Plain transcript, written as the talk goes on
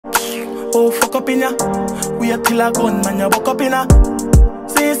Oh, fuck up in ya. We a killer gun, man, you buck up in ya.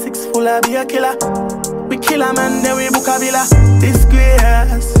 C6 full of be a killer. We kill a man, then we book a villa.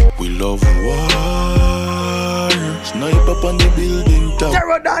 Disgrace. We love war. Snipe up on the building top.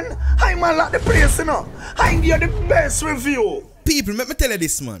 Terro done. I'm a lot the place, you know. I give you the best review. People, let me tell you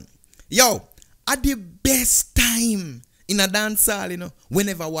this, man. Yo, at the best time in a dance hall, you know,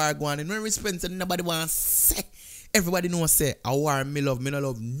 whenever war go on, and when we spend nobody want to say, everybody know say, a war me love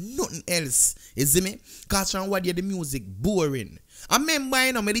nothing else. You see me? Cause from what the music boring. I remember,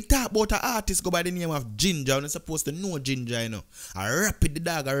 you know, me talk about an artist go by the name of Ginga. You're not supposed to know Ginga, you know. I rapid the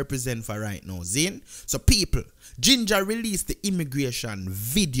dog I represent for right now, Zane. So people, Ginga released the immigration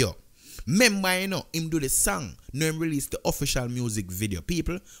video. Remember, you know, him do the song. Now him release the official music video.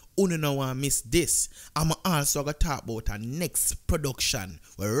 People, who don't want to miss this. I'm also going to talk about a next production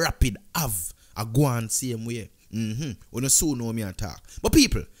where Rapid have a go on same way. We don't soon know me talk. But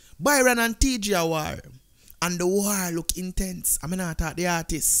people, Byron and Teejay war. And the war look intense. I mean, I talk the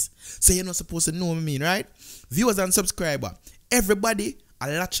artists. So you're not supposed to know me, right? Viewers and subscribers, everybody a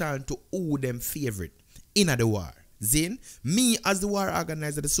latch on to who them favorite in the war. Zane, me as the war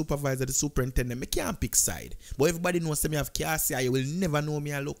organizer, the supervisor, the superintendent, me can't pick side. But everybody knows me have Cassia, you will never know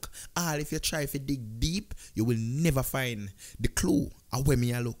me a look. All if you try to dig deep, you will never find the clue of where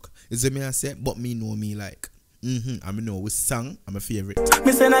me a look. Is what me I say? But me know me like. I know with song, I'm a favorite.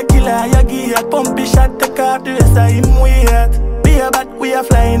 Me send a killer, you give a pumpy shot, take off the rest of him weird. Be a bat, we are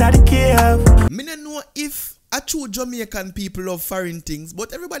flying at the cave. Me don't know if I true Jamaican people love foreign things,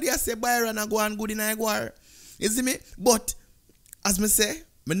 but everybody has say Byron a go on good in a war. You see me? But as me say,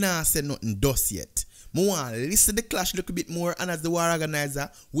 me nah say nothing dust yet. Me want listen to the clash a little bit more, and as the war organizer,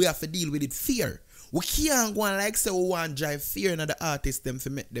 we have to deal with it fear. We can't go on like say we want to drive fear in the artists them to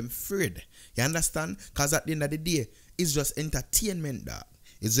make them afraid. You understand? Because at the end of the day, it's just entertainment, dog.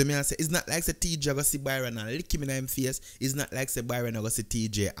 It's what me say. It's not like say Teejay go see Byron and lick him in him face. It's not like say Byron go see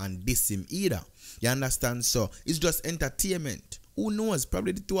Teejay and diss him either. You understand? So it's just entertainment. Who knows?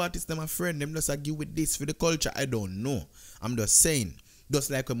 Probably the two artists them a friend. Them just argue with this for the culture. I don't know. I'm just saying.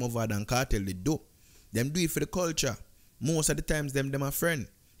 Just like when Motherfucker and Cartel they do. Them do it for the culture. Most of the times them a friend.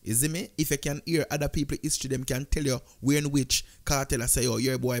 You see me? If you can hear other people's history, them can tell you where in which Cartel say, yo,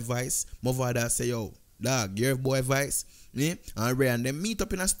 your boy Vice. Motherfucker say, yo, dog, your boy Vice. Yeah? And Ray and them meet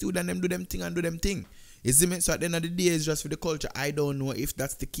up in a studio and them do them thing and do them thing. You see me? So at the end of the day, it's just for the culture. I don't know if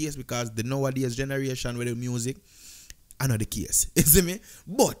that's the case because the nowadays generation with the music, I know the case. You see me?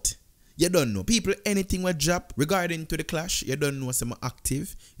 But you don't know. People, anything will drop regarding to the clash, you don't know some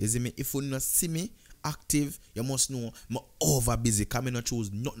active. You see me? If you not see me active, you must know I'm over busy. Because I not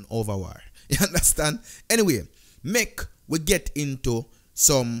choose nothing over war. You understand? Anyway, make we get into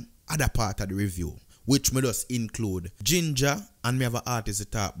some other part of the review, which may just include Ginga and me have an artist to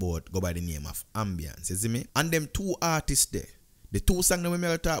talk about go by the name of Ambience. You see me? And them two artists there, the two songs that we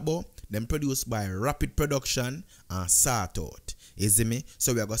may talk about, them produced by Rapid Production and Sort Out. You see me?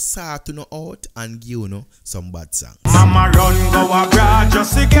 So we are going to sort to know out and give you know some bad songs. Mama run go abroad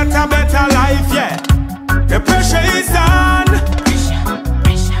just to get a better life, yeah. The pressure is on.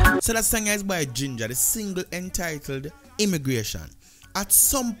 So that song is by Ginga, the single entitled Immigration. At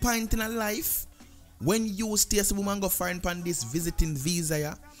some point in a life, when you stay as a woman go foreign on this visiting visa,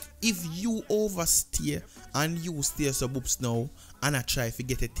 yeah, if you overstay and you stay as a boops now and I try to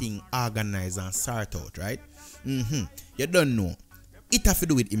get a thing organized and sort out, right? You don't know. It have to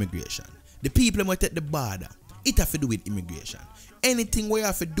do with immigration. The people might take the border. It have to do with immigration. Anything where you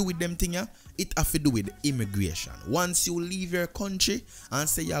have to do with them thing, yeah, it have to do with immigration. Once you leave your country and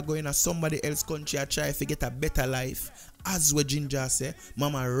say you're going to somebody else's country and try to get a better life, as what Ginga say,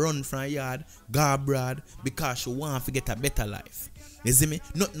 mama run from yard, go abroad because she want to get a better life. You see me?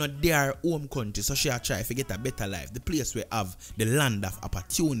 Not their home country, so she try to get a better life. The place where have the land of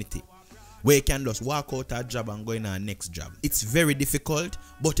opportunity, where you can just walk out a job and go in our next job. It's very difficult,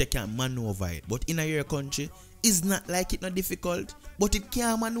 but you can maneuver it. But in your country, it's not like it's not difficult, but it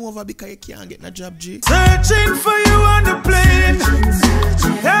can't maneuver because you can't get a job, G. Searching for you on the plane,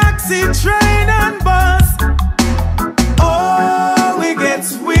 taxi, train and bus. Oh, we get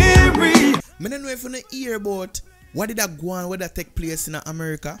weary. I don't know if you know hear about what did that go on, what that take place in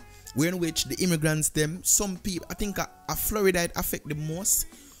America, where in which the immigrants them, some people, I think Florida it affect the most,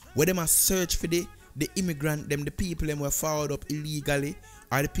 where them a search for the immigrant them, the people them were followed up illegally,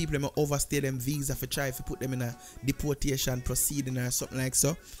 or the people them overstay them visa for try to put them in a deportation proceeding or something like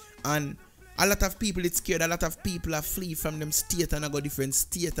so. And a lot of people it's scared, a lot of people are flee from them state and I go different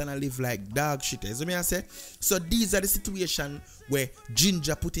state and I live like dog shit. So me I say, so these are the situations where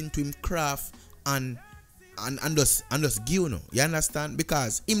Ginga put into him craft and and just give, you know. You understand?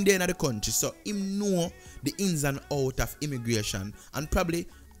 Because him there in the country, so him know the ins and out of immigration, and probably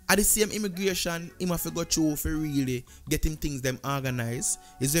at the same immigration, him have to go through for really getting things them organized.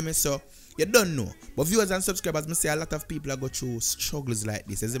 You see me? So you don't know. But viewers and subscribers, I say a lot of people are go through struggles like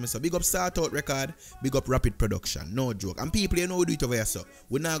this. You see me? So big up Start Out Record, big up Rapid Production, no joke. And people, you know we do it over here, so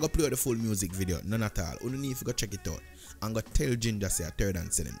we're not gonna play out the full music video, none at all. Only need to go check it out. And go tell Ginga say a third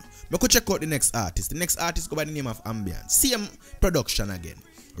and selling. But go check out the next artist. The next artist go by the name of Ambience. Same production again.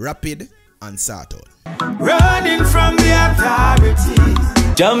 Rapid and Start Out. Running from the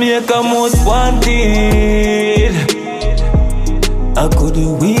authorities, Jamaica most wanted. I could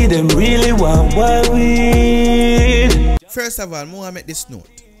do we them really want what we. First of all, I want to make this note.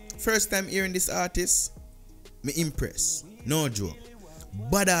 First time hearing this artist, me impress. No joke.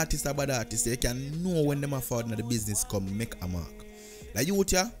 Bad artists are bad artists. You can know when them afford the business come make a mark. Like you out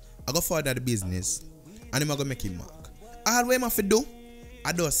here, I go forward the business and I'm gonna make him mark. All what I have to do,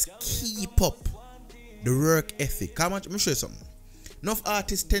 I just keep up the work ethic. Come on, let me show you something. Enough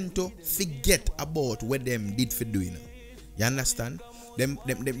artists tend to forget about what them did for doing. You understand? Them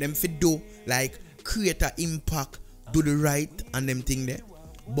for do like create an impact, do the right and them thing there.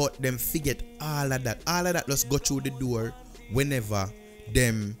 But them forget all of that. All of that just go through the door whenever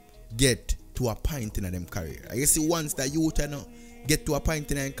them get to a point in them career. You see, once that you get to a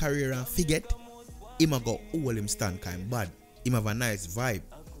point in their career and forget, him a go all him stand kind bad. Him have a nice vibe.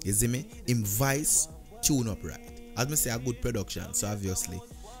 You see me? Him voice tune up right. As me say, a good production, so obviously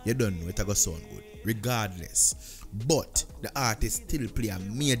you don't know it a go sound good. Regardless. But the artist still play a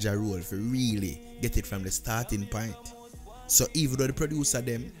major role for really get it from the starting point. So even though the producer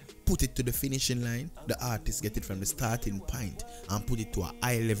them put it to the finishing line, the artist get it from the starting point and put it to a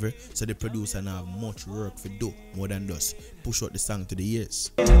high level, so the producer now have much work for do more than just push out the song to the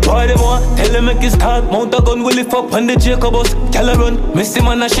ears. Boy, them want tell them make it start. Mount a gun will lift up on the Jacobus. Cala run, Missy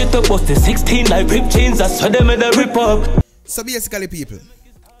man a shit up. Bust the 16 like rip chains. I saw them in the rip up. So basically, people,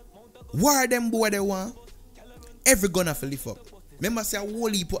 war them boy they want, every gun have to lift up. Remember say a whole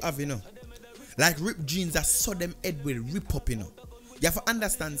heap of you know. Like rip jeans that saw them head will rip up, you know. You have to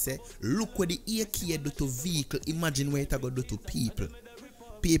understand, say, look what the AK do to vehicle, imagine what it go do to people.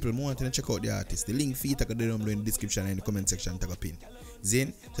 People, I want to check out the artist. The link for it I go down below in the description and in the comment section tag up in.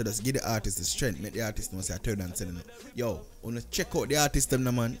 Zin, so just give the artist the strength, make the artist know say a third and selling it. Yo, wanna check out the artist them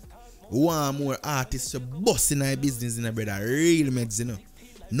now, man. One more artists to bust in our business in a brother. Real meds, you know.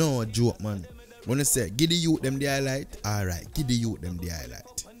 No joke, man. Wanna say, give the youth them the highlight? Alright, give the youth them the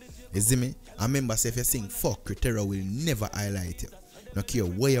highlight. You see me? I remember say if you sing fuck, Terro will never highlight you. No care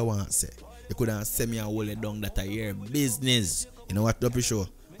what you want to say. You couldn't say me and hold it down that I hear business. You know what, Duppy Show?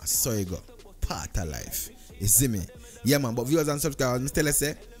 I saw you go. Part of life. You see me? Yeah, man, but viewers and subscribers, I still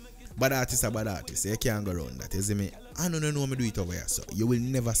say, bad artists are bad artists. You can't go around that. You see me? I don't know me do it over here, so you will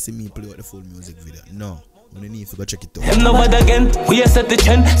never see me play out the full music video. No. You need to go check it out. Him no bad again. We set the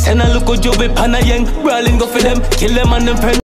trend. Send a look at Joe with Pana Yang. Brawling go for them. Kill them and them friends.